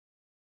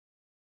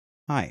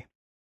Hi,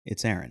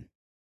 it's Aaron.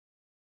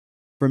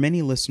 For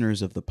many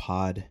listeners of the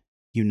pod,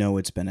 you know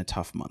it's been a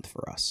tough month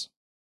for us.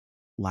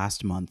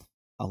 Last month,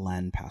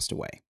 Alen passed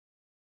away.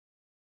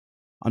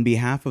 On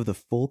behalf of the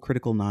full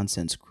Critical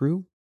Nonsense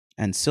crew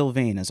and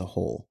Sylvain as a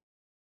whole,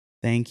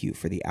 thank you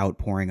for the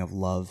outpouring of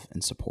love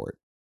and support.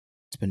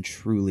 It's been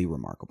truly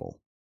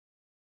remarkable.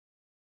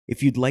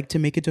 If you'd like to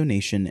make a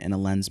donation in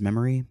Alen's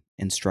memory,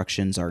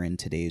 instructions are in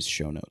today's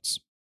show notes.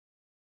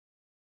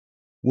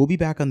 We'll be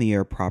back on the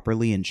air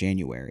properly in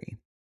January,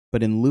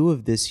 but in lieu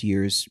of this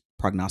year's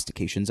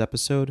prognostications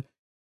episode,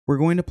 we're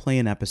going to play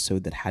an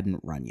episode that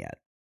hadn't run yet.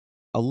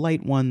 A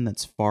light one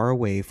that's far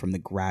away from the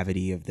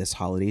gravity of this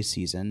holiday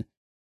season,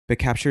 but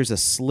captures a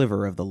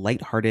sliver of the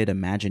lighthearted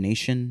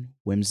imagination,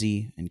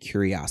 whimsy, and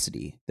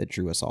curiosity that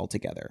drew us all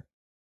together.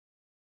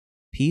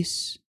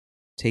 Peace,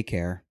 take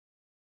care,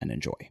 and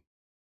enjoy.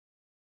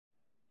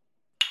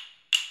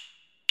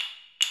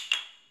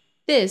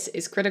 This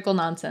is Critical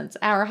Nonsense,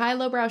 our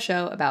high-lowbrow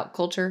show about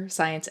culture,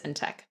 science, and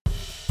tech.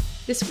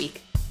 This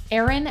week,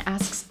 Aaron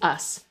asks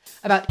us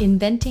about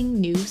inventing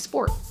new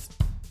sports.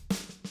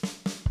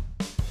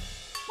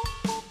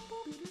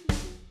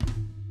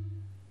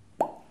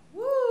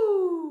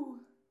 Woo!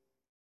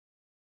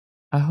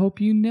 I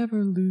hope you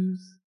never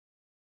lose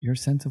your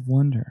sense of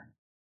wonder.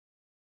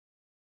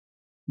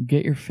 You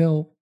get your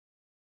fill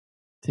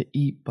to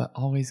eat, but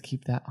always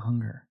keep that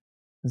hunger.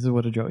 This is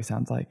what a Joey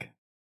sounds like.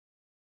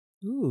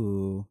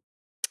 Ooh,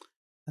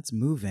 that's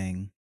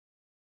moving.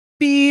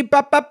 Beep,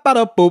 bop, bop,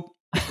 bada, boop.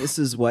 This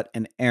is what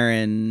an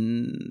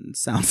Aaron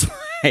sounds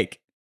like.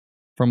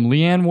 From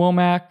Leanne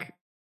Womack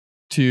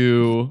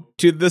to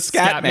the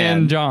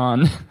Scatman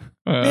John.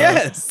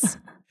 Yes.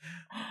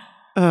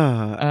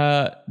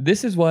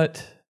 This is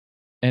what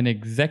an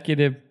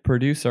executive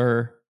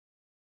producer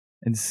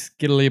and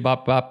skiddly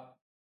bop bop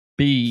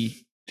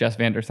B Jess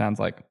Vander sounds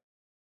like.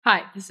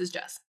 Hi, this is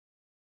Jess.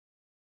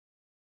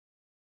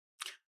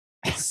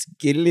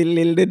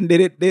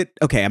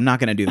 Okay, I'm not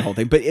going to do the whole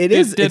thing, but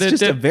it's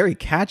just a very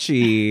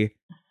catchy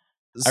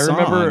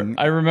song.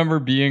 I remember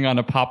being on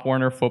a Pop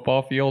Warner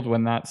football field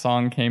when that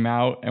song came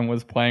out and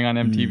was playing on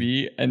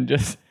MTV and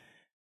just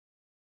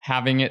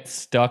having it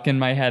stuck in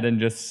my head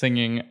and just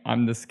singing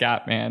I'm the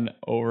Scatman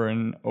over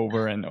and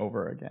over and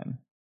over again.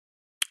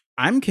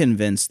 I'm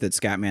convinced that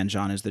Scatman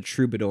John is the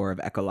troubadour of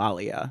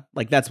echolalia.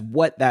 Like, that's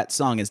what that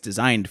song is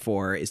designed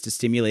for, is to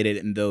stimulate it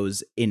in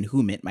those in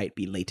whom it might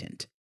be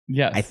latent.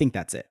 Yes. I think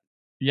that's it.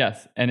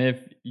 Yes. And if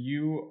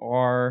you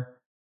are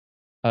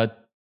a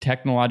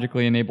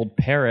technologically enabled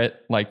parrot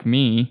like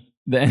me,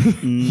 then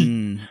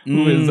who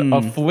is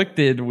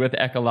afflicted with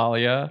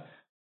echolalia,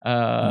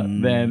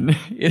 then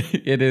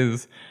it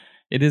is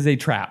a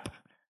trap.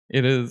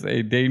 It is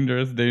a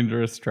dangerous,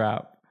 dangerous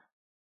trap.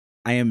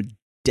 I am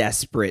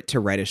desperate to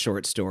write a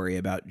short story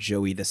about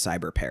Joey the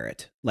cyber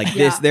parrot. Like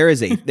this,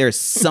 there's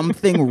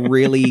something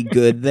really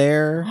good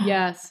there.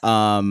 Yes.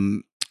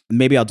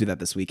 Maybe I'll do that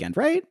this weekend,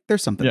 right?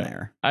 There's something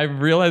there. I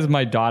realized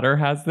my daughter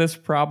has this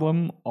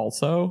problem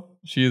also.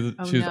 She's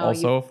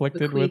also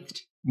afflicted with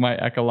my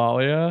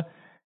echolalia.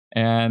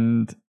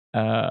 And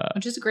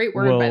which is a great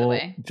word, by the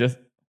way.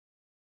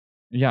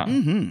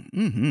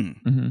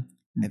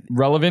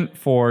 Relevant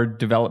for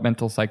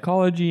developmental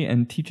psychology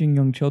and teaching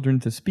young children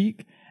to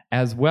speak,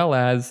 as well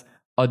as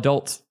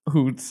adults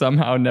who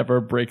somehow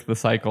never break the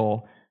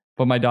cycle.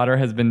 But my daughter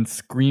has been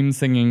scream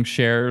singing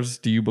Cher's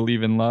Do You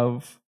Believe in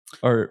Love?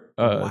 Or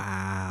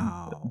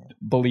wow.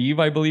 Believe,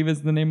 I believe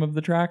is the name of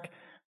the track.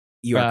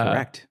 You are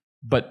correct.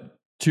 But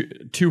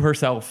to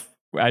herself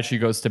as she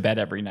goes to bed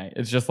every night.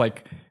 It's just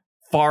like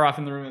far off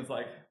in the room. It's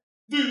like,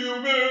 do you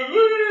believe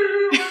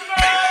in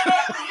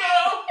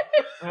that?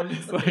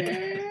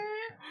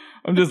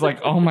 I'm just like,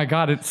 oh my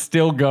God, it's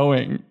still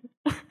going.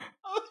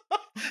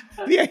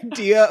 The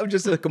idea of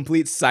just a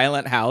complete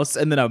silent house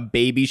and then a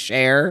baby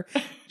Cher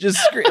just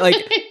like,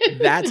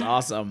 that's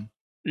awesome.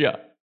 Yeah.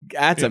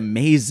 That's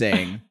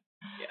amazing.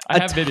 I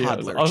have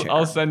videos.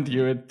 I'll send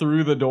you it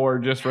through the door,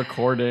 just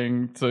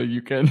recording, so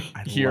you can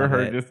hear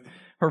her. Just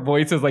her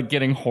voice is like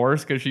getting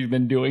hoarse because she's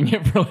been doing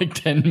it for like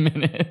 10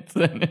 minutes.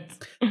 And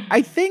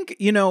I think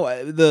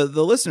the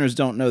listeners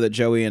don't know that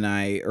Joey and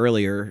I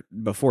earlier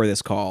before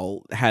this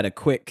call had a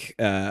quick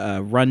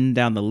run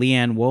down the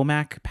Leanne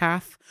Womack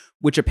path,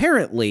 which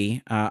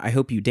apparently I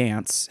Hope You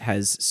Dance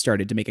has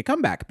started to make a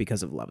comeback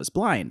because of Love Is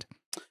Blind.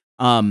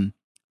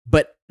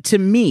 But to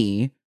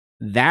me,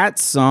 that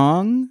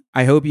song,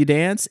 I Hope You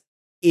Dance,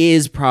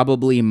 is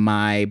probably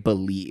my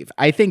Believe.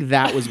 I think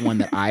that was one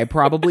that I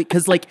probably,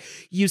 because like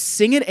you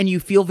sing it and you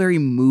feel very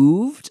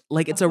moved.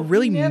 Like it's a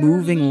really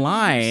moving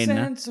line.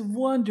 Sense of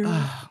wonder.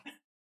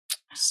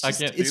 I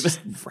can't do that.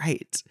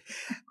 Right.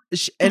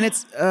 And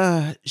it's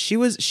she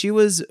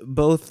was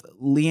both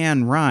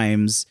LeAnn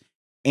Rimes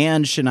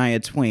and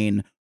Shania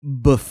Twain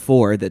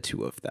before the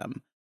two of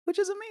them, which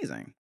is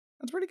amazing.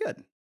 That's pretty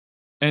good.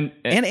 And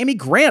Amy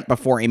Grant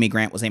before Amy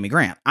Grant was Amy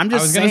Grant. I'm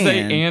just saying. I was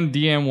going to say and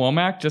Deanne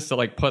Womack just to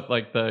like put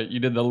like you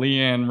did the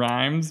LeAnn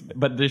Rimes,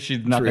 but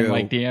she's nothing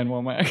like Deanne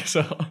Womack.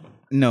 So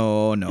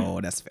No,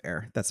 that's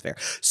fair. That's fair.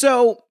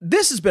 So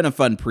this has been a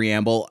fun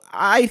preamble.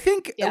 I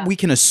think we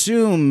can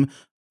assume,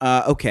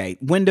 okay,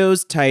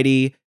 windows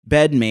tidy,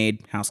 bed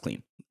made, house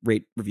clean,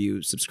 rate,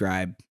 review,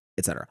 subscribe,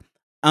 etc.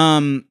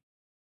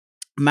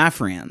 My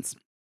friends,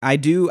 I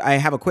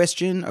have a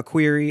question, a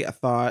query, a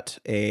thought,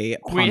 a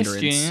ponderance.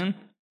 Question.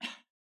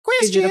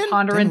 Is it a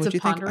ponderance of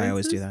ponderances? I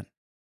always do that.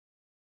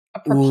 A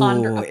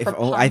preponderance.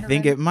 I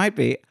think it might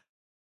be.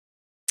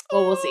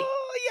 Well, we'll see.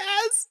 Oh,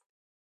 yes.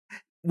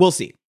 We'll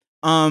see.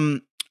 I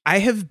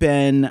have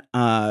been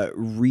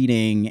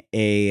reading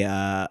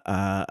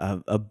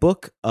a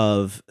book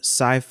of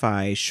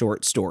sci-fi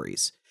short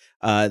stories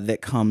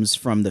that comes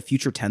from the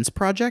Future Tense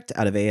Project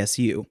out of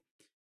ASU.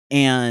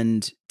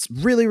 And it's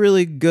really,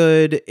 really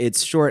good.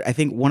 It's short. I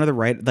think one of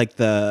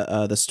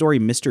the story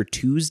Mr.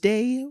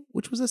 Tuesday,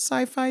 which was a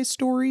sci-fi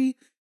story,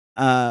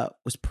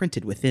 was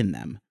printed within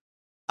them.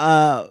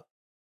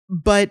 But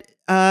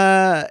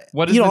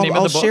what is the name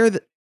of the book? Share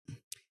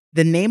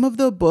the name of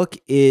the book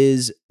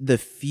is the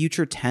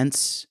Future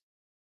Tense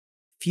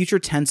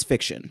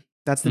Fiction.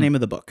 That's the name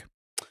of the book.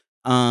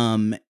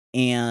 And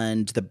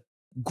the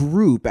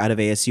group out of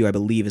ASU, I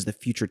believe, is the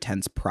Future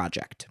Tense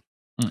Project.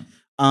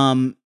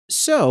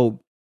 So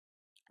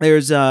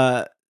there's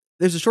a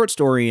short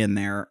story in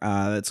there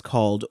that's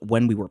called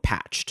When We Were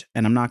Patched,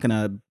 and I'm not going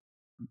to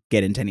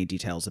get into any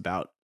details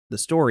about the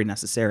story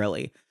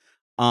necessarily,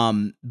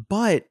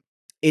 but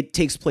it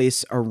takes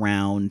place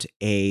around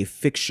a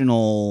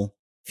fictional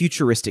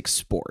futuristic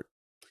sport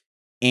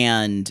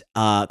and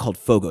called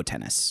Fogo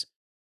Tennis.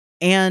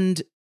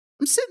 And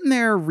I'm sitting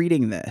there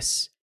reading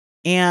this,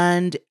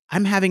 and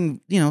I'm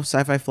having,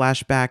 sci-fi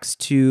flashbacks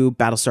to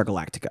Battlestar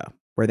Galactica,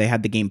 where they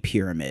had the game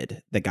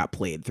Pyramid that got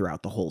played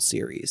throughout the whole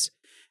series.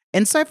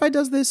 And sci-fi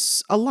does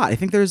this a lot. I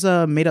think there's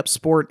a made-up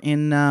sport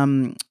in,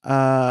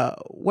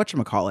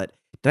 whatchamacallit.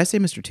 Did I say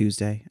Mr.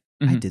 Tuesday?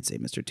 I did say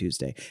Mr.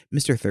 Tuesday.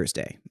 Mr.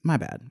 Thursday. My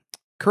bad.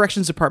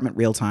 Corrections Department,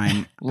 real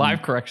time.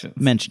 Live corrections.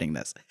 Mentioning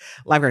this.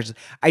 Live corrections.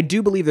 I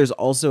do believe there's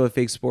also a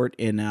fake sport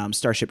in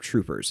Starship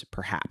Troopers,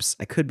 perhaps.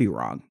 I could be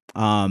wrong.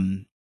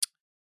 To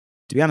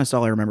be honest,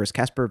 all I remember is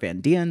Casper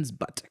Van Dien's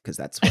butt, because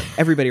that's what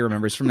everybody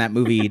remembers from that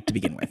movie to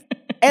begin with.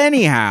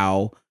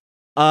 Anyhow,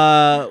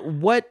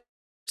 what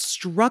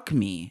struck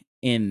me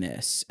in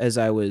this as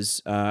I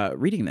was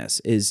reading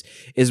this is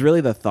really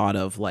the thought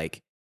of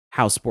like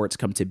how sports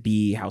come to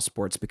be, how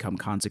sports become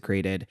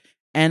consecrated.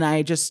 And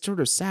I just sort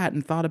of sat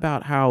and thought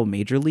about how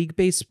Major League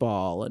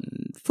Baseball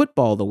and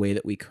football, the way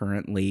that we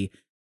currently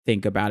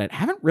think about it,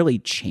 haven't really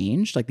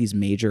changed, like these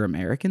major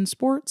American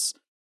sports.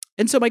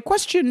 And so my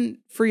question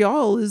for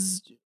y'all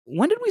is,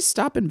 when did we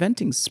stop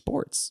inventing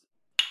sports?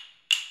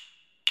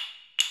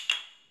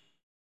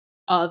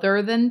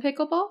 Other than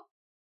pickleball?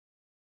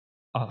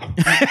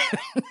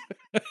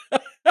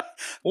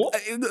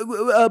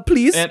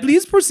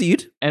 Please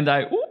proceed. And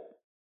I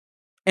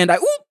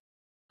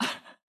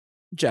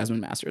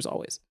Jasmine Masters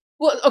always.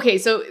 Well, okay,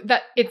 so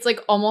that it's like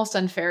almost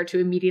unfair to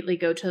immediately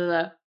go to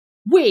the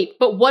wait,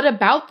 but what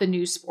about the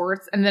new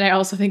sports? And then I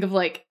also think of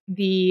like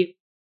the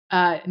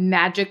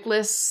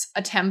magicless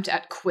attempt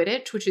at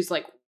Quidditch, which is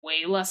like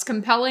way less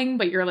compelling,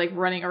 but you're like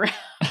running around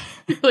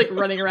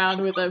running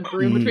around with a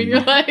broom between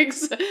your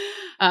legs.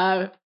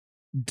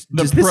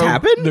 Does this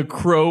happen? The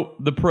pro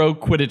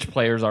Quidditch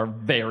players are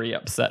very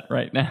upset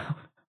right now.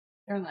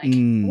 They're like,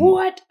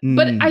 what?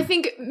 But I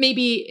think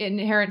maybe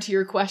inherent to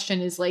your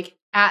question is like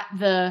at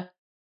the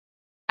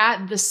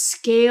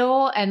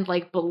scale and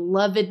like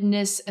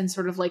belovedness and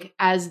sort of like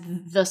as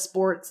the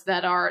sports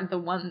that are the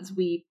ones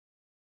we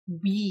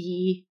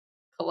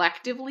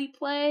collectively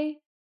play,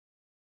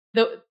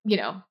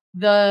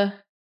 the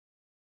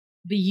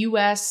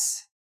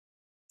US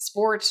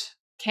sport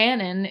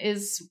canon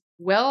is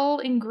well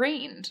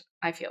ingrained,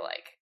 I feel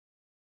like.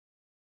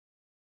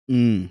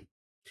 And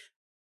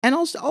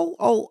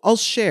I'll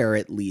share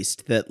at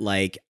least that,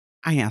 like,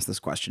 I asked this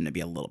question to be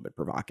a little bit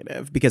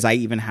provocative because I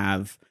even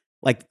have,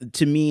 like,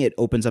 to me, it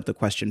opens up the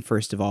question,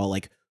 first of all,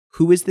 like,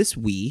 who is this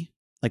we?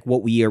 Like,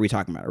 what we are we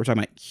talking about? Are we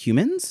talking about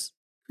humans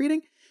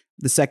creating?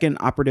 The second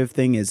operative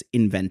thing is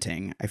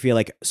inventing. I feel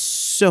like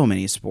so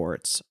many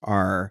sports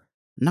are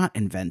not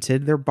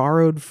invented. They're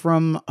borrowed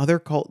from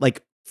other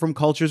from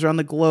cultures around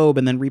the globe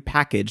and then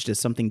repackaged as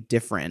something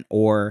different.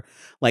 Or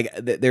like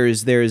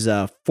there's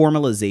a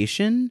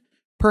formalization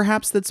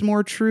perhaps that's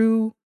more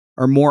true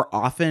or more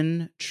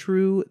often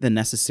true than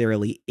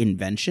necessarily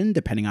invention,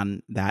 depending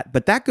on that.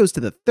 But that goes to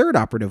the third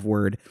operative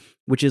word,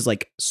 which is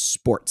like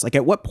sports. Like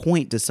at what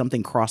point does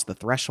something cross the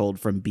threshold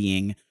from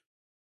being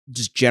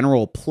just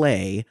general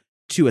play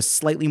to a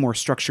slightly more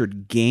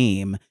structured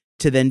game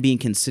to then being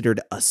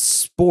considered a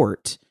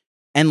sport?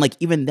 And like,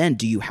 even then,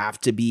 do you have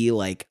to be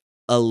like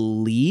a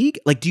league?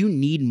 Like, do you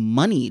need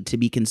money to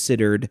be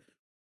considered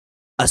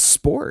a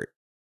sport?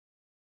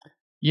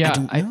 Yeah,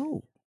 I don't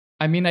know.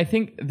 I mean, I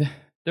think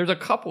there's a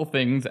couple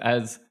things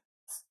as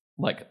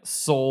like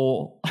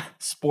sole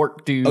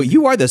sport dudes. Oh,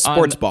 you are the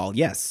sports ball,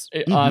 yes.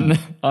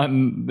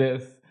 On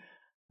this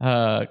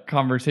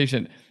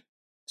conversation.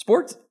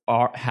 Sports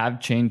have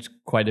changed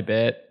quite a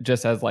bit,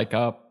 just as like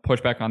a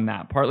pushback on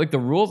that part. Like the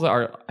rules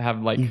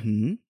have like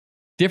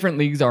different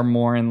leagues are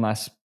more and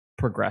less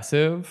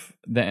progressive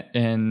than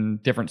in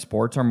different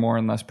sports are more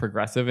and less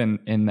progressive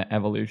in the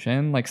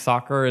evolution. Like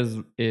soccer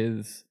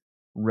is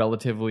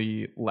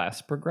relatively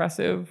less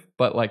progressive,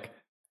 but like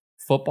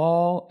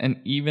football and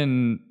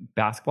even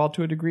basketball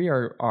to a degree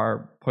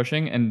are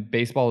pushing, and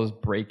baseball is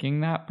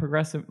breaking that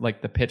progressive.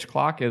 Like the pitch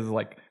clock is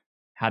like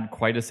had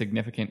quite a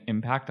significant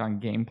impact on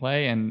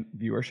gameplay and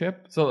viewership.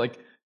 So like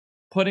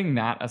putting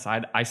that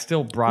aside, I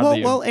still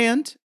broadly football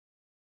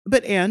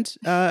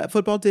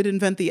did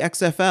invent the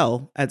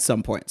XFL at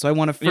some point. So I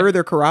want to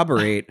further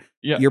corroborate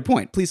your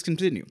point. Please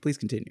continue.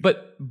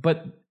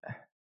 But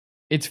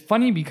it's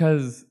funny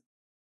because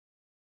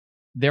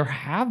there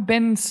have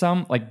been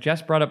some, like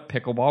Jess brought up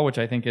pickleball, which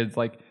I think is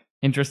like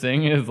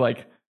interesting, is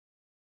like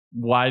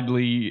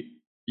widely,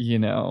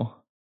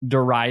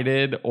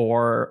 derided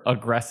or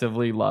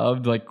aggressively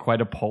loved, like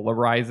quite a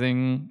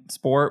polarizing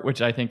sport,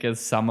 which I think is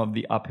some of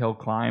the uphill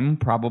climb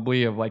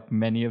probably of like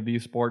many of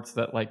these sports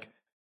that like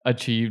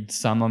achieved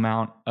some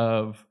amount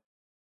of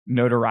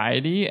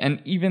notoriety.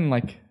 And even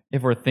like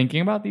if we're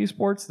thinking about these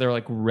sports, they're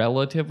like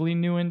relatively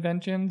new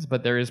inventions,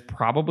 but there is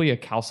probably a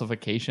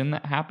calcification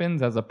that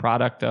happens as a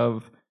product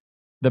of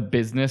the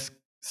business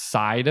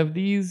side of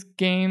these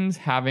games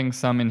having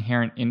some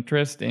inherent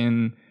interest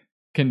in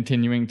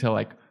continuing to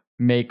like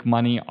make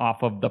money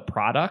off of the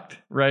product,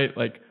 right?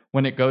 Like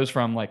when it goes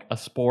from like a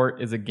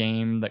sport is a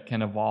game that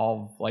can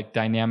evolve like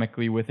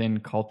dynamically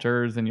within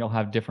cultures, and you'll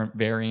have different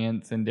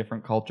variants in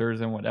different cultures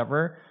and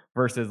whatever,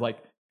 versus like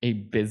a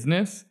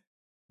business,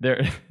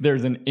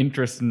 there's an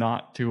interest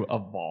not to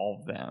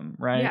evolve them,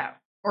 right? Yeah.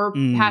 Or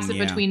pass it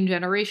between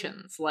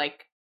generations.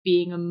 Like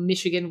being a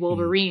Michigan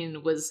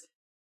Wolverine was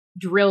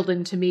drilled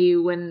into me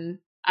when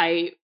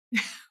I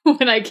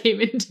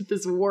came into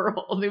this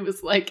world. It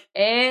was like,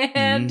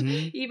 and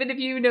even if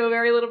you know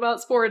very little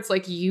about sports,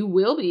 like you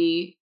will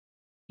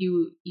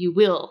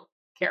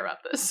care about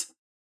this.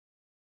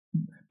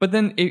 But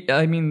then,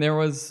 there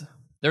was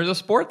a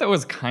sport that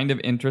was kind of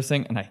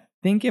interesting, and I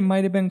think it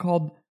might have been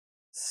called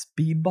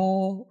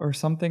speedball or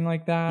something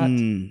like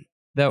that.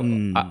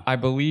 I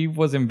believe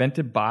was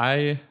invented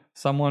by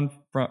someone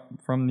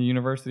from the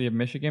University of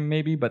Michigan,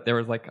 maybe. But there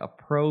was like a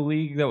pro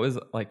league that was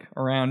like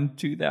around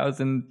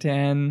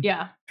 2010.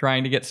 Yeah,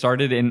 trying to get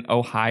started in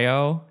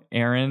Ohio.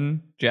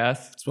 Aaron,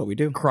 Jess, that's what we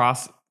do.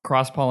 Cross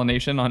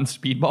pollination on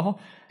speedball.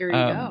 There you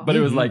go. But it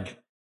was like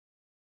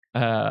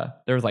there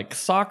was like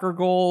soccer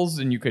goals,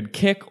 and you could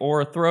kick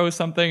or throw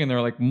something, and there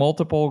were like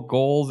multiple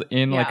goals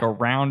in like a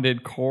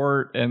rounded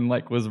court, and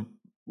like was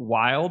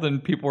wild,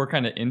 and people were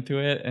kind of into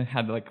it and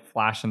had like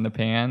flash in the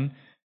pan.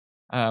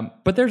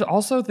 But there's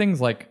also things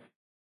like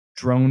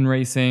drone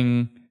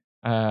racing,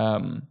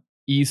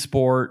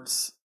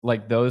 esports,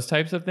 like those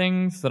types of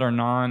things that are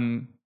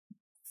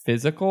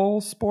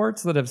non-physical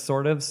sports that have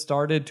sort of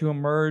started to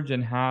emerge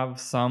and have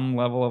some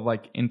level of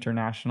like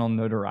international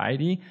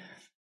notoriety.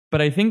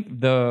 But I think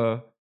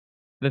the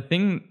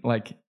thing,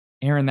 like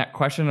Aaron, that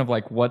question of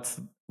like what's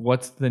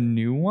the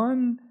new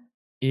one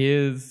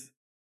is,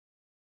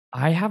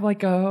 I have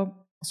like a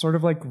sort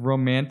of like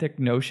romantic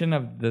notion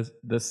of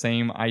the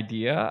same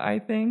idea, I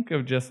think,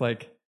 of just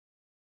like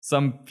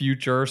some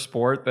future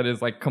sport that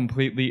is like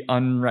completely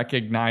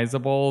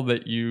unrecognizable,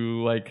 that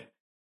you like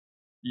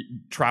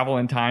travel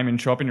in time and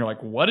show up and you're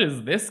like, what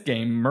is this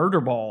game? Murder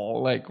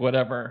ball, like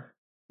whatever.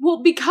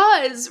 Well,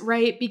 because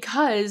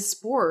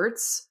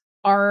sports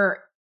are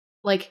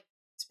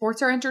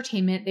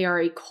entertainment. They are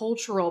a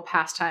cultural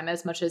pastime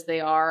as much as they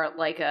are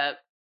like a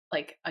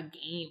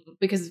game.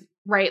 Because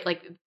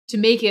like to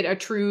make it a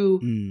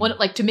true one,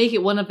 like to make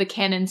it one of the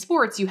canon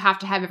sports, you have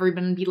to have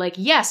everyone be like,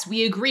 yes,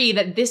 we agree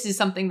that this is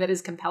something that is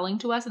compelling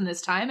to us in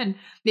this time. And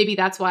maybe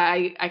that's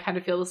why I kind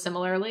of feel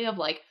similarly of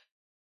like,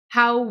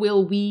 how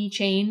will we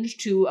change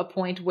to a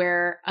point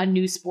where a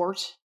new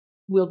sport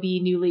will be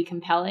newly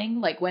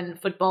compelling? Like when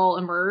football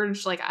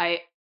emerged, like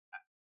I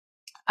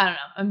don't know.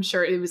 I'm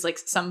sure it was like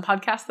some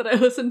podcast that I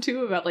listened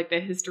to about like the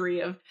history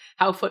of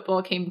how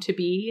football came to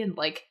be, and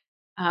like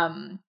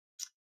Radiolab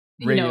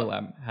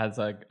has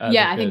a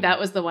I think that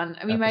was the one.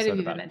 We might have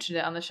even mentioned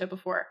it on the show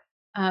before.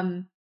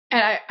 And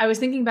I was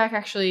thinking back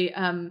actually.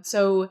 If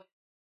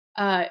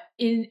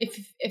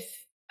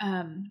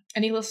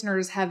any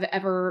listeners have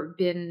ever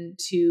been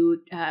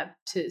to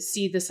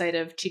see the site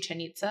of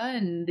Chichen Itza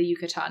in the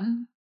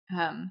Yucatan,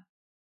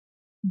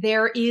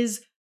 there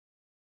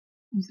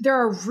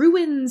are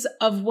ruins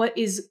of what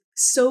is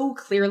so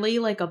clearly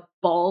like a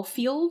ball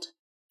field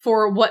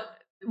for what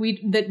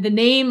the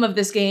name of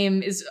this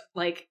game is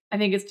like. I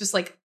think it's just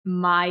like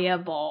Maya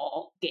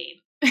Ball game.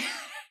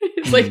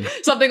 It's like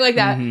something like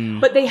that.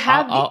 But they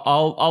have.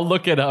 I'll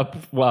look it up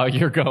while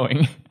you're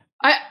going.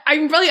 I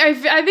think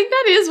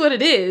that is what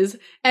it is.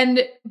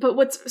 But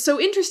what's so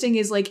interesting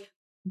is like,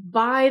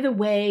 by the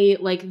way,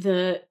 like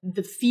the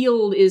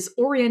field is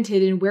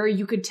oriented and where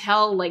you could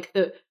tell like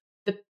the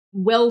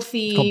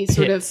wealthy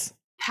sort of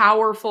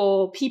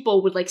powerful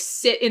people would like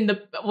sit in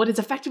what is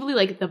effectively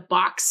like the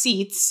box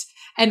seats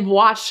and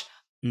watch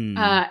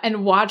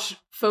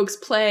folks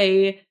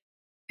play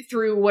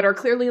through what are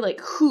clearly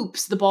like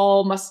hoops. The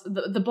ball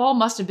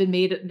must have been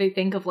made, they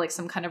think, of like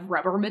some kind of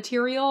rubber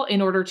material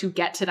in order to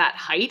get to that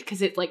height,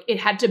 because it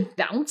had to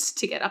bounce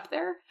to get up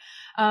there.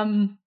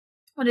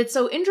 But it's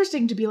so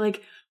interesting to be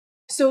like,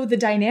 so the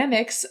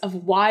dynamics of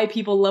why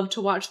people love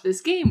to watch this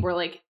game were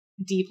like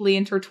deeply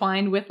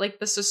intertwined with like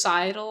the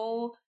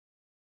societal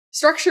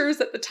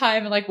structures at the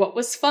time, and like what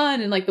was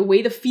fun, and like the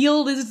way the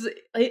field is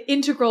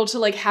integral to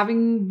like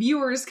having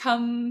viewers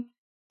come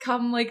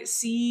like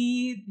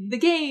see the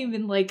game,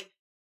 and like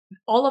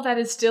all of that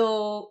is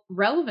still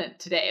relevant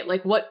today.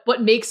 Like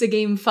what makes a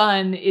game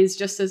fun is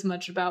just as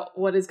much about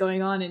what is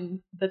going on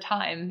in the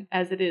time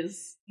as it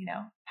is, you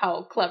know,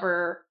 how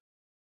clever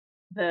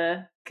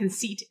the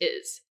conceit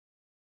is.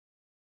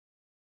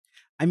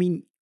 I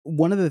mean,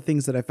 one of the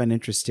things that I find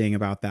interesting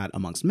about that,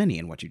 amongst many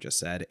in what you just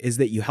said, is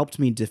that you helped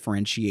me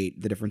differentiate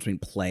the difference between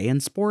play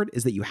and sport,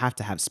 is that you have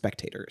to have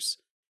spectators.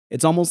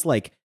 It's almost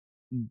like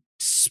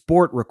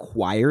sport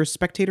requires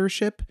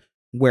spectatorship,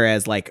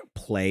 whereas like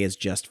play is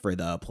just for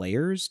the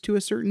players to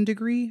a certain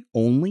degree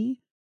only.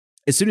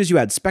 As soon as you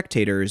add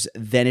spectators,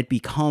 then it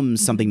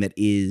becomes something that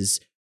is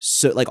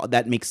so like,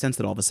 that makes sense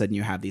that all of a sudden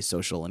you have these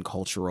social and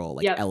cultural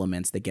like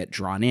elements that get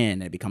drawn in,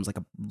 and it becomes like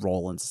a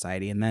role in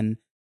society. And then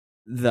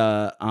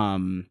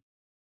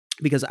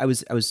because I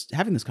was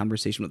having this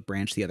conversation with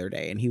Branch the other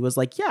day, and he was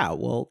like, yeah,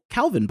 well,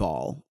 Calvin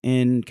Ball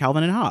in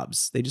Calvin and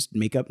Hobbes, they just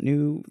make up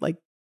new like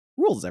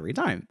rules every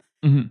time.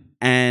 Mm-hmm.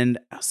 And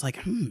I was like,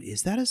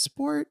 is that a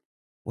sport?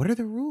 What are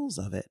the rules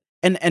of it?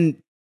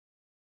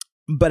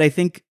 But I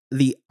think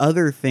the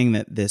other thing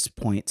that this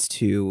points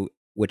to,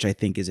 which I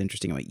think is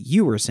interesting, what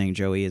you were saying,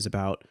 Joey, is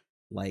about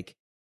like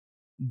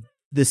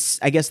this,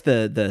 I guess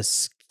the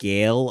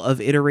scale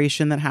of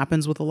iteration that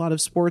happens with a lot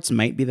of sports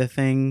might be the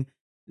thing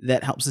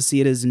that helps us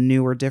see it as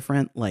new or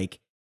different.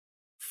 Like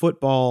American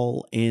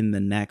football in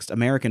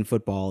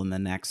the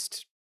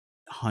next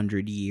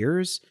 100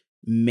 years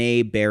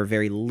may bear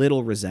very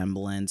little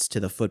resemblance to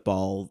the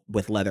football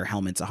with leather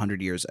helmets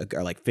 100 years ago,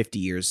 or like 50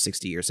 years,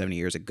 60 years, 70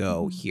 years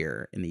ago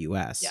here in the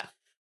US. Yeah.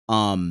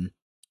 And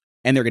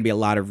there are going to be a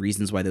lot of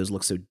reasons why those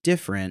look so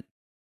different.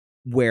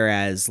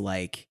 Whereas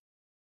like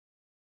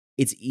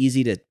it's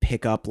easy to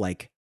pick up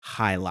like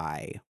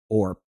highlight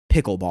or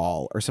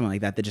pickleball or something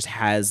like that just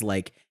has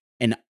like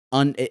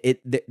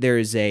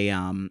there's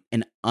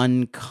an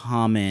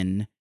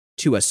uncommon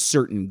to a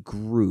certain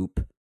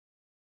group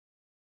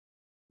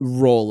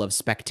role of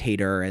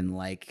spectator and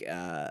like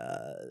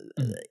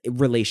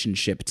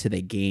relationship to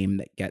the game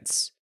that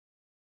gets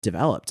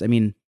developed. I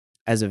mean,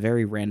 as a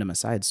very random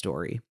aside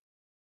story,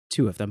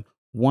 two of them.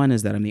 One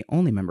is that I'm the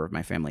only member of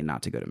my family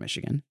not to go to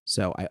Michigan.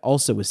 So I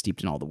also was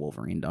steeped in all the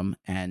Wolverine-dom,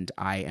 and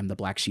I am the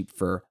black sheep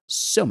for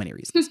so many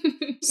reasons.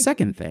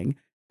 Second thing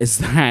is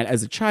that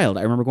as a child,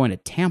 I remember going to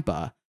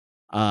Tampa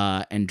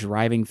and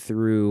driving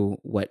through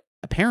what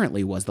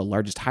apparently was the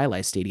largest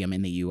highlight stadium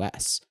in the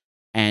U.S.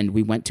 And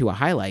we went to a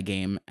highlight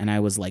game, and I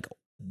was like,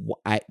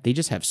 they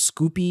just have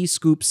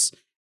scoops,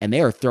 and they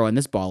are throwing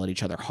this ball at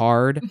each other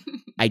hard.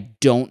 I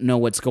don't know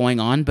what's going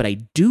on, but I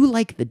do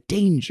like the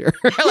danger.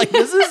 Like,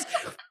 this is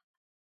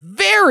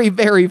very,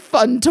 very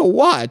fun to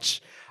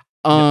watch.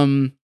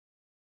 So,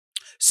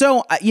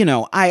 you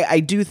know, I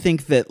do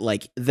think that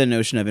like the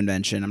notion of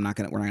invention, we're not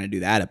going to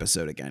do that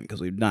episode again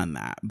because we've done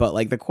that. But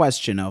like the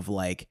question of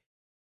like,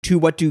 to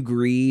what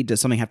degree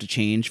does something have to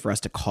change for us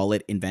to call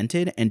it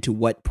invented, and to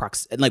what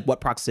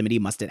proximity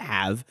must it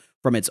have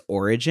from its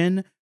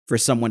origin for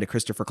someone to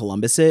Christopher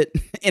Columbus it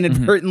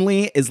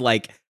inadvertently is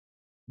like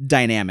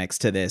dynamics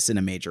to this in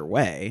a major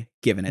way,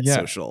 given its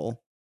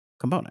social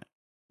component.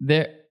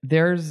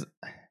 There's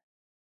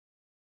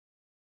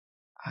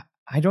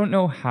I don't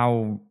know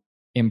how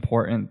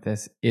important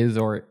this is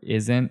or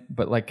isn't,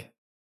 but like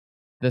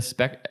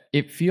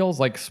it feels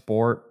like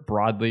sport,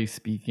 broadly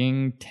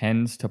speaking,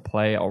 tends to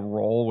play a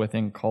role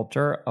within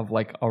culture of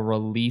like a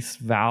release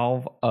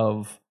valve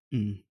of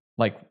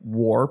like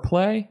war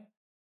play.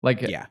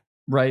 Like,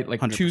 right?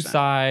 Like 100%. Two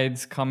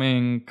sides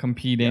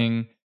competing.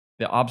 Yep.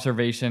 The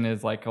observation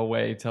is like a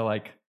way to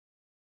like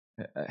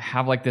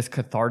have like this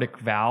cathartic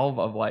valve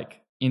of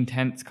like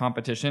intense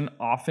competition,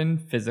 often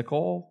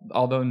physical,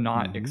 although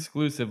not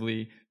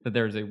exclusively, that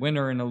there's a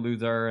winner and a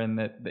loser, and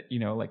that, you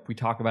know, like we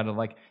talk about it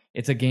like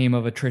it's a game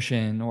of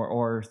attrition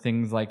or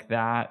things like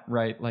that,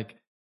 right? Like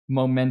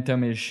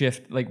momentum is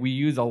shift. Like we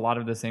use a lot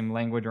of the same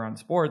language around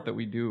sport that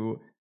we do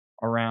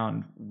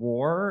around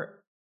war.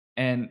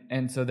 And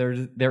so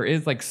there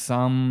is like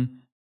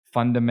some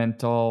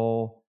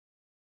fundamental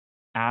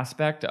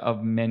aspect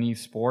of many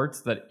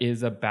sports that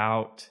is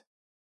about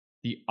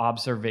the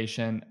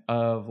observation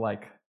of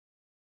like,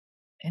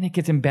 and it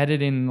gets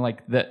embedded in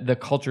like the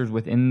cultures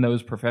within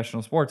those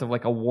professional sports of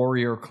like a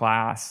warrior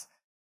class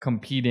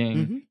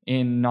competing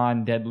in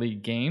non-deadly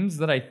games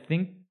that I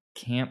think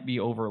can't be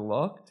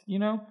overlooked, you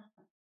know?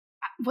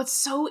 What's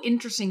so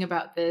interesting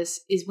about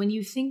this is when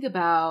you think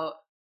about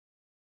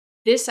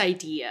this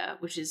idea,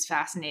 which is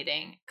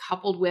fascinating,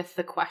 coupled with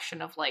the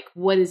question of like,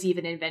 what is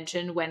even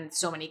invention when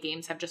so many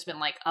games have just been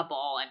like a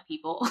ball and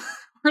people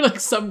or like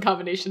some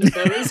combination of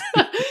those.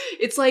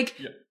 It's like,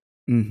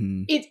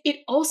 it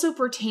also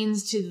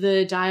pertains to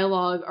the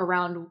dialogue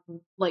around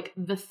like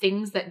the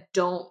things that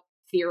don't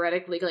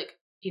theoretically, like,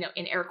 you know,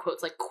 in air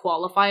quotes, like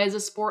qualify as a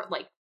sport,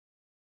 like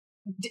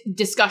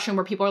discussion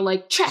where people are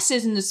like, chess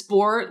isn't a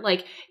sport,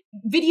 like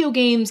video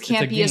games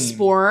can't be a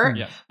sport.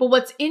 Yeah. But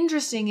what's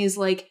interesting is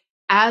like,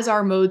 as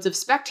our modes of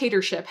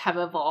spectatorship have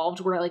evolved,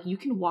 where like you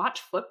can watch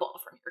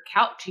football from your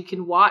couch, you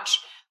can watch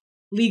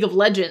League of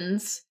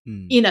Legends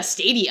in a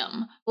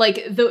stadium. Like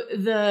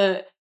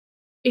the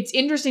it's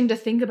interesting to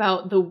think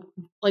about the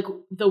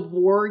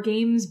war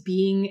games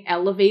being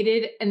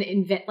elevated and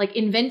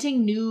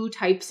inventing new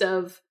types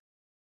of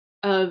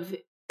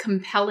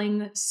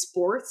compelling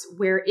sports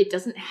where it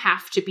doesn't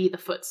have to be the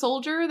foot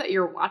soldier that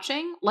you're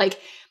watching. Like,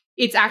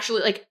 it's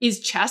actually like, is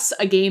chess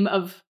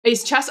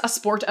a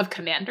sport of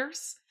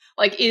commanders?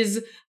 Like,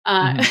 is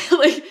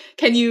like,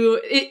 can you,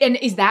 and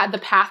is that the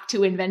path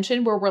to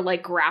invention where we're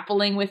like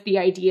grappling with the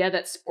idea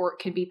that sport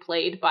can be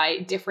played by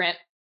different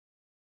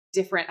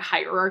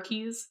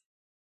hierarchies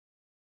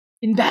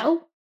in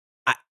battle?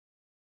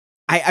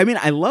 I mean,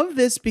 I love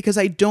this because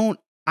I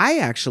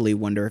actually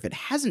wonder if it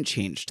hasn't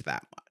changed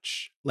that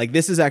much. Like,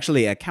 this is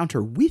actually a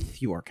counter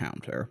with your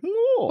counter.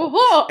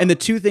 And the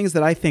two things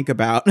that I think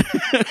about,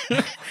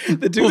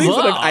 the two things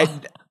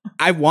that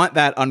I want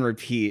that on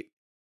repeat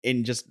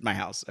in just my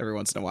house every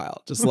once in a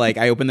while. Just like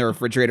I open the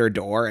refrigerator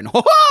door and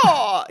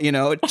you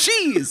know,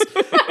 cheese.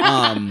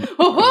 Like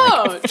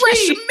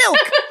fresh milk.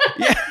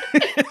 Yeah.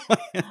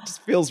 It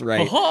just feels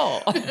right.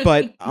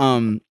 But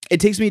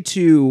it takes me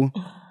to,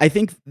 I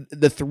think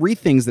the three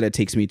things that it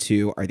takes me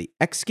to are the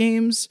X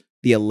Games,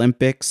 the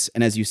Olympics,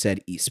 and as you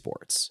said,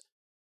 esports.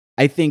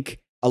 I think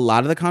a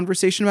lot of the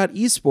conversation about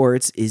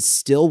esports is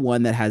still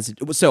one that has,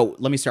 so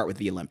let me start with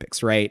the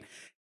Olympics, right?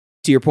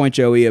 To your point,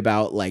 Joey,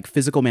 about like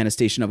physical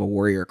manifestation of a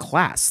warrior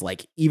class,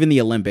 like even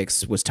the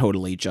Olympics was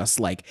totally just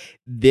like,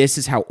 this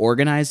is how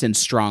organized and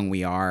strong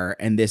we are,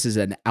 and this is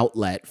an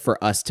outlet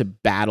for us to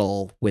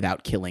battle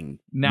without killing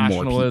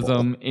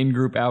nationalism, more people.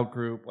 In-group,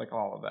 out-group, like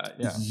all of that.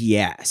 Yeah.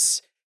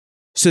 Yes.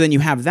 So then you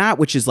have that,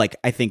 which is like,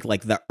 I think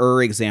like the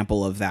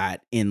example of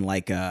that in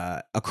like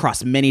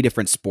across many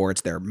different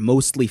sports. They're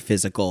mostly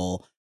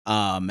physical.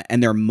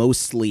 And they're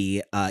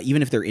mostly,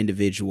 even if they're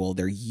individual,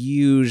 they're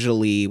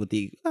usually with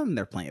there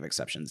are plenty of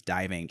exceptions,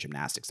 diving,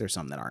 gymnastics. There's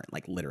some that aren't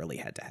like literally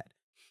head to head,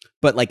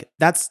 but like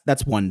that's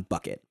one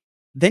bucket.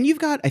 Then you've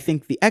got, I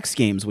think, the X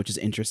Games, which is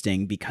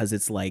interesting because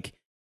it's like,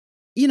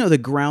 you know, the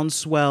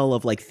groundswell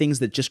of like things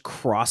that just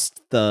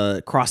crossed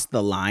the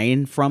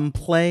line from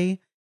play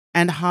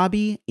and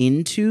hobby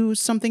into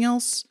something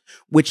else,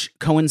 which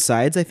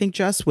coincides, I think,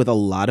 Jess, with a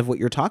lot of what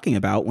you're talking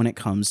about when it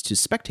comes to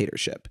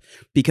spectatorship,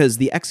 because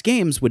the X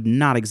Games would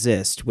not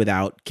exist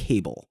without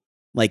cable.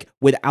 Like,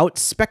 without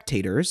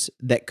spectators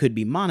that could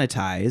be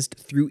monetized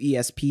through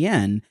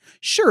ESPN,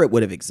 sure, it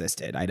would have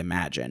existed, I'd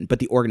imagine. But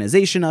the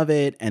organization of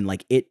it and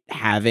like it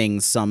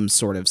having some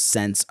sort of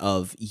sense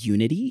of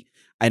unity,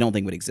 I don't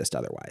think would exist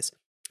otherwise.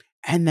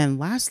 And then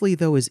lastly,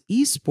 though, is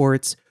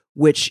esports,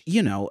 which,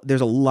 you know,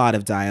 there's a lot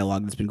of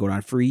dialogue that's been going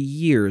on for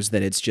years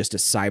that it's just a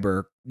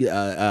cyber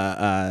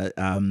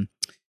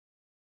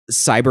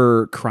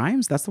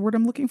crimes. That's the word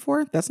I'm looking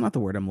for. That's not the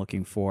word I'm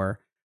looking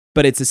for.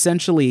 But it's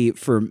essentially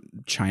for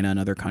China and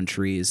other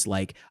countries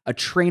like a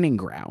training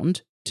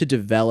ground to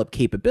develop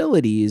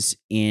capabilities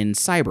in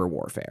cyber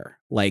warfare,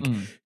 like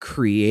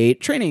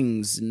create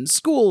trainings in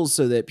schools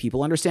so that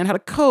people understand how to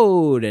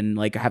code and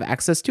like have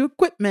access to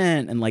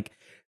equipment. And like,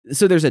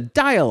 so there's a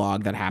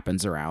dialogue that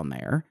happens around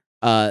there.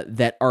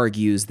 That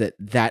argues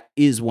that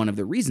is one of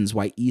the reasons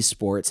why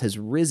esports has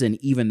risen,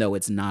 even though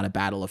it's not a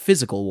battle of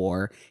physical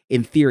war.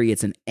 In theory,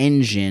 it's an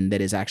engine that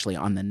is actually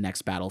on the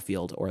next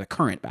battlefield or the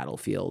current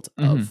battlefield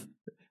of.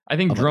 I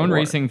think drone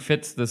racing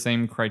fits the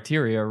same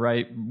criteria,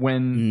 right?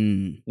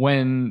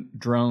 When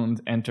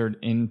drones entered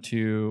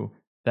into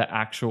the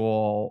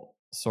actual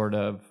sort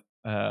of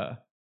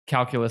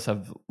calculus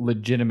of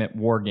legitimate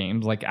war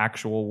games, like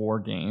actual war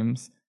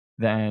games,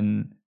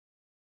 then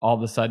all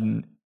of a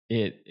sudden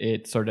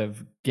it sort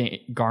of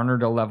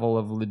garnered a level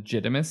of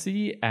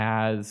legitimacy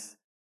as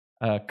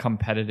a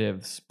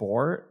competitive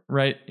sport,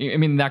 right? I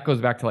mean, that goes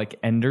back to like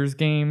Ender's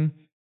Game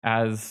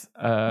as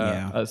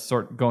a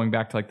sort, going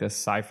back to like this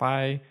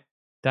sci-fi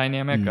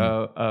dynamic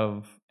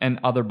of, and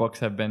other books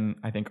have been,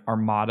 I think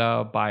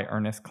Armada by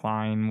Ernest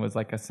Cline was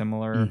like a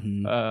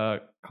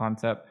similar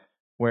concept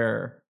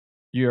where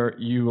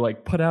you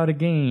like put out a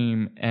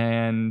game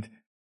and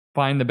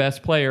find the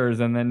best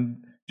players, and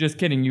then just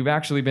kidding, you've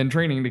actually been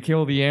training to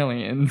kill the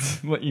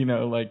aliens. You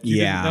know, like you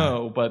didn't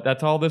know, but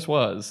that's all this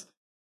was.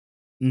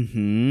 Yeah,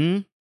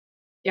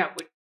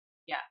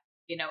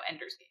 you know,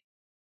 Ender's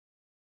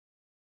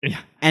Game. Yeah,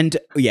 and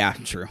yeah,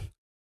 true.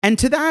 And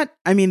to that,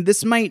 I mean,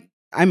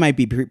 I might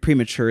be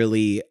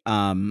prematurely,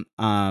 I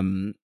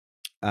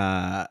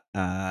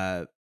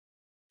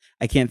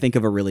I can't think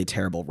of a really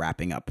terrible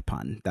wrapping up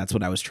pun. That's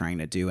what I was trying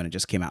to do, and it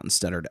just came out and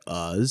stuttered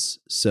us.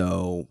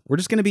 So we're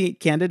just going to be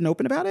candid and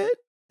open about it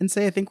and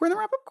say I think we're in the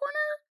wrap-up corner.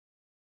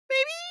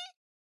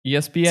 Maybe?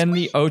 ESPN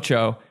the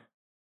Ocho.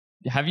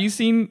 Have you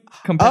seen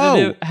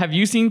competitive? Oh. Have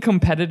you seen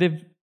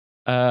competitive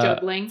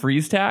juggling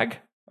freeze tag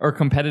or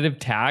competitive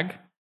tag?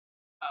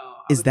 Oh,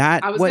 Is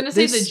that I was what going to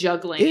say the this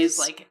juggling is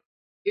like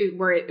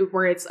where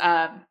it's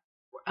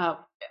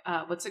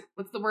what's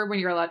the word when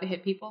you're allowed to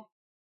hit people?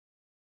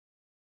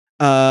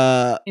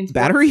 In sports?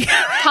 Battery?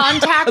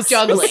 Contact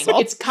juggling.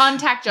 Assault? It's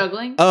contact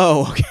juggling.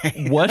 Oh,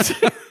 okay. What?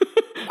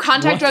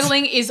 Contact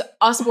juggling is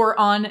us. We're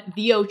on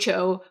the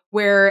Ocho,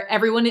 where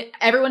everyone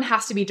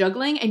has to be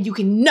juggling, and you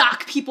can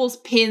knock people's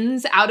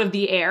pins out of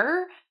the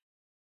air.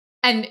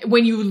 And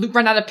when you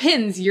run out of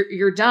pins,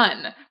 you're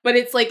done. But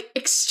it's like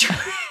extreme.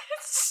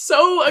 It's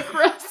so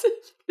aggressive.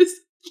 This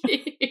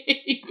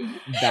game.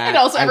 And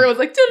also, everyone's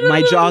like,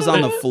 my jaw's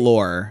on the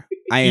floor.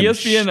 I am.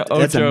 ESPN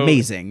That's Ocho.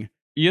 amazing.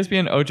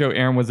 ESPN Ocho,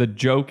 Aaron, was a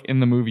joke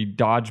in the movie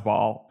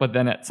Dodgeball, but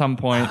then at some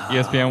point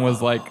ESPN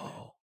was like,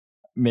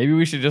 maybe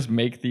we should just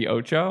make the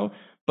Ocho.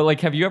 But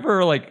like, have you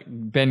ever like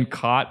been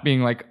caught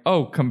being like,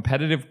 oh,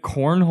 competitive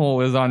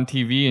cornhole is on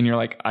TV, and you're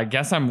like, I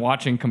guess I'm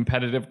watching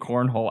competitive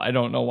cornhole. I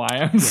don't know why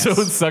I'm so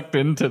sucked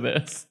into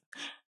this.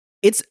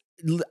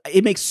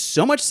 It makes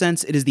so much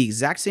sense. It is the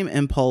exact same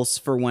impulse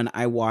for when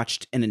I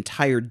watched an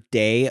entire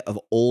day of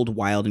old,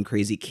 wild, and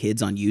crazy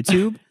kids on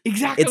YouTube.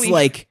 Exactly. It's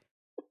like,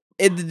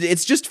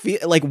 it's just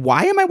like,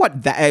 why am I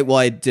that? Well,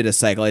 I did a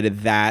cycle. I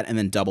did that and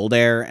then Double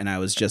Dare, and I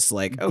was just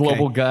like, okay.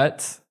 Global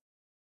Guts.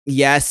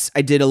 Yes,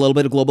 I did a little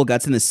bit of Global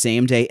Guts in the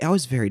same day. I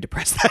was very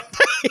depressed that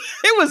day.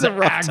 It was a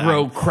rough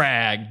aggro time.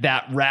 crag,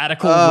 that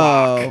radical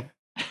rock.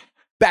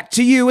 Back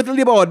to you with the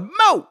leaderboard,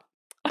 Mo.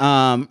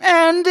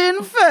 And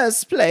in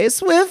first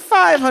place with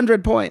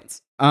 500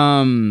 points.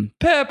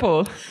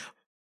 Purple.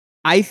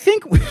 I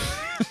think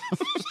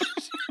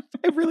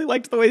I really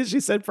liked the way she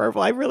said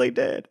purple. I really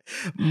did.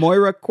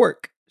 Moira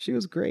Quirk. She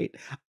was great.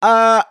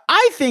 I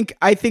think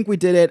we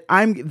did it.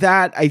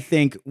 I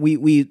think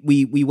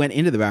we went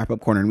into the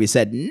wrap-up corner and we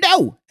said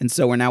no. And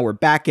so we're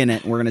back in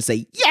it and we're gonna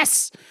say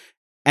yes.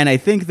 And I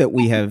think that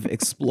we have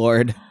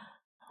explored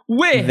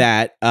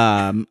that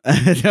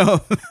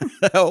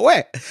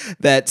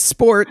that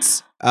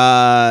sports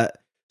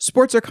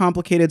are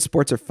complicated,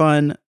 sports are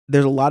fun.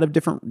 There's a lot of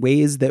different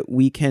ways that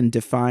we can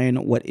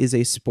define what is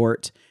a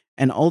sport,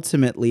 and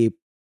ultimately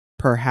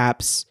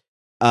perhaps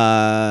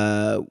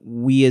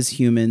we as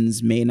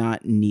humans may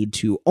not need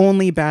to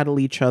only battle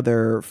each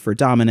other for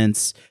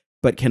dominance,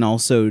 but can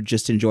also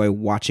just enjoy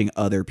watching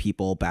other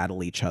people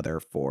battle each other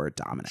for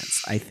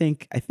dominance. I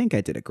think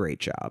I did a great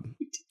job.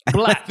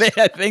 Blat.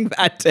 I think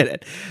that did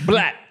it.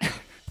 Blat.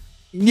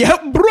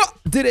 Yep, bro,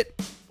 did it.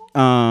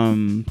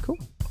 Cool.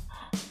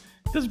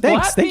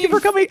 Thanks. Thank you for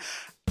coming.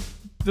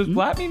 Does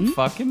blat mean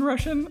fuck in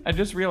Russian? I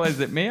just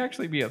realized it may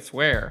actually be a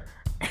swear.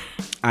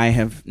 I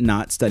have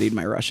not studied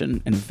my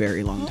Russian in a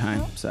very long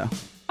time, so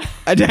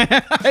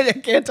I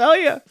can't tell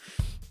you.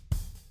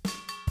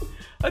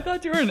 I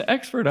thought you were an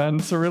expert on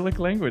Cyrillic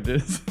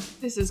languages.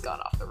 This has gone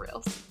off the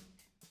rails.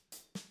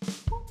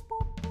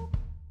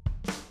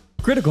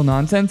 Critical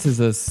Nonsense is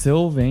a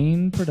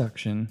Sylvain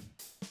production.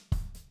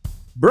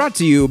 Brought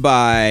to you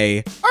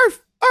by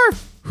Arf.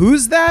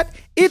 Who's that?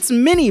 It's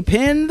Mini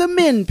Pin, the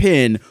Min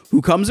Pin,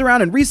 who comes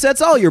around and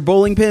resets all your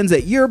bowling pins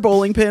at your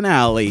bowling pin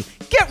alley.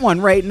 Get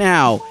one right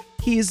now.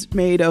 He's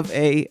made of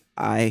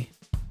AI.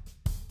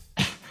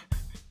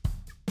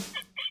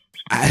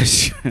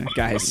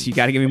 Guys, you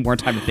got to give me more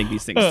time to think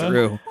these things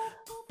through.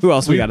 Who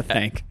else we got to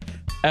thank?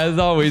 As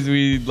always,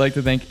 we'd like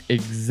to thank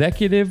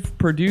executive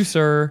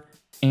producer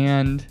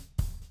and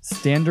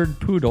standard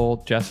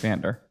poodle Jess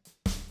Vander.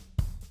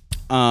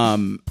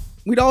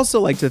 We'd also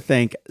like to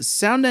thank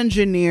sound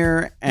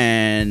engineer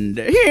and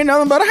he ain't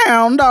nothing but a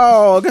hound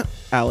dog,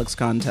 Alex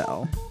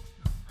Contel.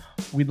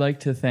 We'd like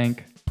to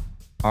thank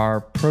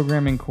our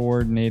programming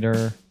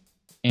coordinator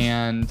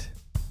and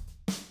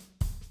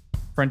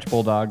French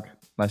bulldog,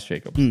 Les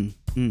Jacobs.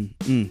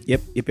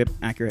 Yep,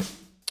 accurate.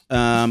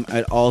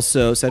 I'd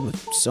also said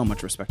with so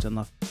much respect and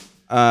love.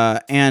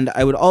 And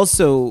I would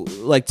also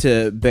like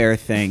to bear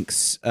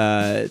thanks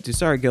to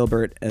Sarah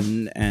Gilbert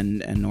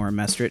and Nora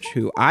Mestrich,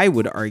 who I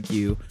would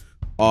argue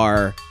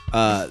are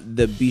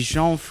the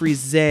Bichon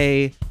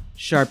Frise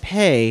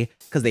Sharpay,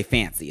 because they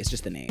fancy. It's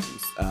just the names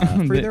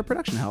for their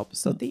production help.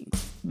 So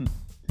thanks.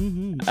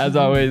 As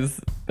always,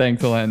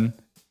 thanks, Ellen.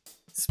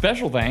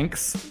 Special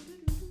thanks.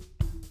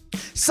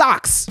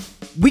 Socks.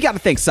 We got to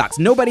thank Socks.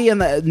 No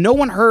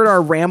one heard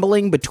our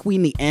rambling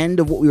between the end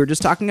of what we were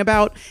just talking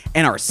about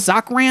and our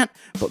sock rant,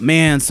 but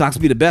man, Socks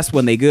be the best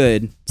when they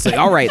good. Say,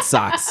 all right,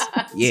 Socks.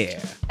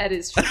 Yeah. That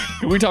is true.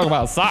 We talking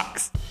about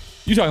socks.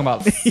 You talking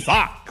about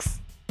socks.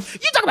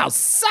 You talking about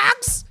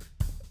socks?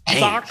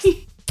 Socks.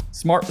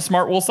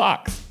 Smart wool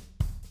socks.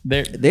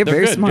 They're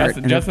very good.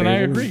 smart. Jess and I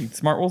agree.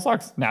 Smart wool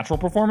socks. Natural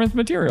performance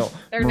material.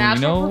 They're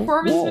natural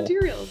performance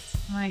materials.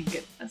 My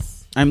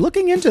goodness. I'm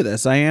looking into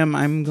this.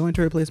 I'm going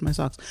to replace my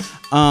socks.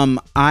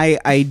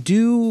 I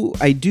do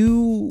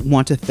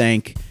want to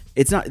thank.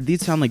 It's not.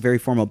 These sound like very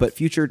formal, but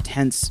future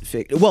tense.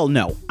 Well,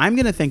 no. I'm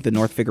going to thank the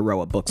North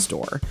Figueroa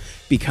bookstore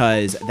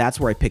because that's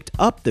where I picked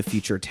up the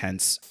future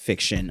tense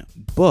fiction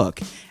book,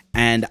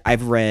 and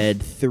I've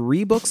read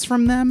 3 books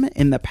from them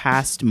in the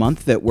past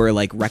month that were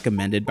like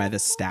recommended by the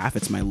staff.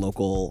 It's my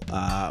local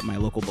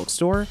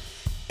bookstore,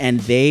 and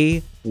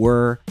they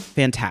were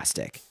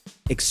fantastic.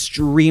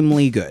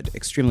 Extremely good.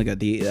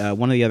 The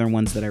one of the other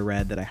ones that I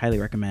read that I highly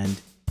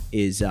recommend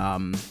is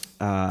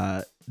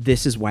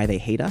This Is Why They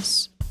Hate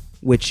Us,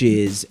 which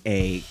is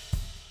a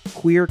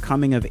queer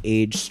coming of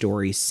age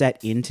story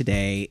set in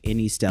today in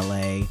East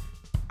LA.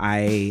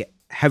 I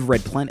have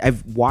read plenty.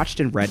 I've watched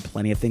and read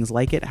plenty of things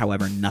like it.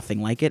 However,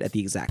 nothing like it at the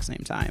exact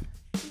same time.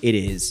 It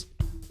is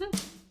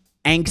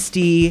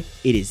angsty.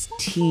 It is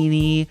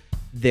teeny.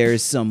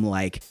 There's some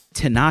like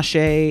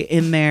Tinashe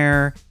in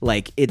there.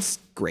 Like, it's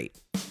great.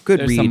 Good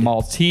There's read. some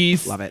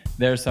Maltese. Love it.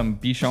 There's some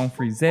Bichon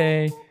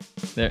Frise.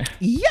 There.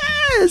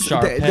 Yes.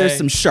 There's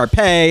some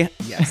Sharpay.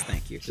 Yes,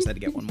 thank you. Just had to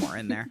get one more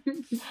in there.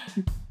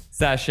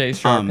 Sachet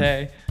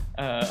Sharpay.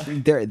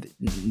 There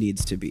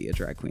needs to be a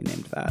drag queen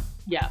named that.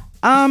 Yeah.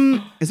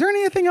 Is there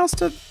anything else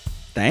to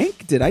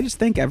thank? Did I just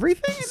thank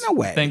everything? No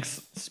way.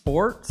 Thanks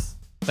sports.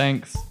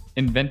 Thanks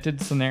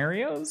invented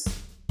scenarios.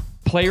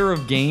 Player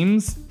of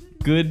Games.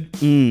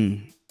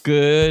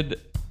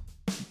 Good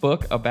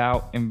book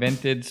about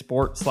invented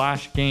sport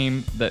 /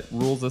 game that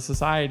rules a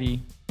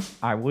society.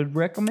 I would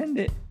recommend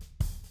it.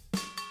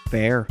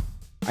 Fair.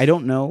 I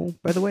don't know,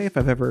 by the way, if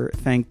I've ever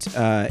thanked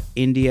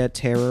India,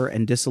 Terror,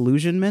 and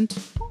Disillusionment.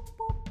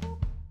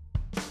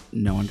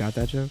 No one got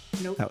that joke?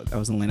 Nope. That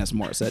was a Alanis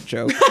Morissette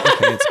joke.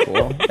 Okay, it's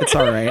cool. It's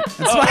all right. It's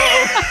fine.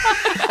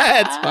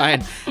 It's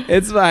fine.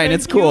 It's fine.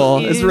 It's cool.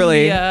 It's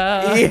really...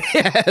 Yes.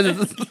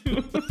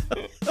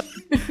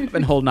 I've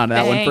been holding on to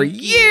that one for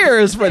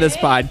years for this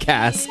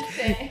podcast.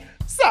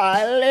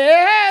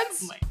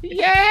 Silence.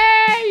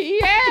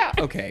 Yeah.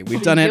 Okay,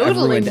 we've done it. I've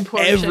ruined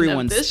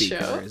everyone's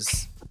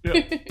speakers.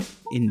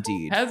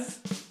 Indeed. Has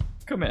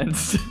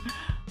commenced.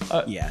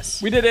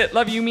 Yes. We did it.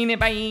 Love you. Mean it.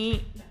 Bye.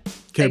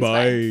 Okay,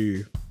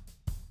 bye.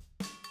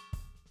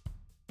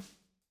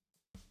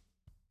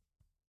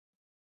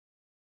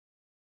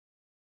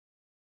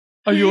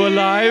 Are you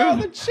alive?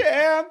 The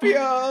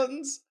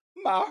champions,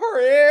 my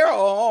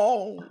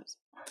heroes.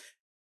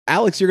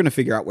 Alex, you're going to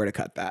figure out where to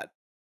cut that.